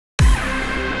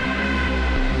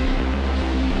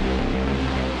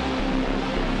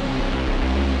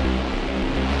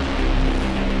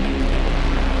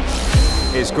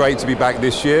It's great to be back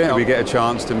this year. We get a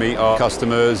chance to meet our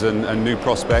customers and new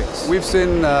prospects. We've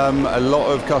seen a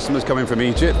lot of customers coming from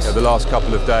Egypt the last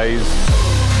couple of days.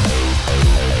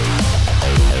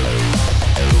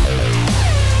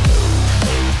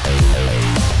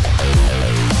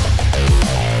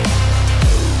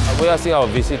 We are seeing our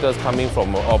visitors coming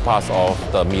from all parts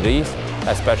of the Middle East,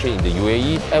 especially in the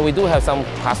UAE. And we do have some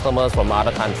customers from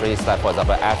other countries, like for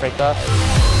example Africa.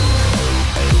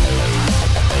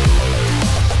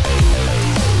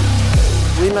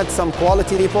 We met some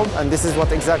quality people, and this is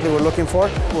what exactly we're looking for.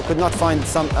 We could not find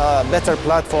some better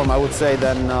platform, I would say,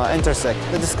 than Intersec.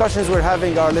 The discussions we're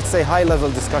having are, let's say, high-level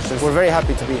discussions. We're very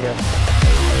happy to be here.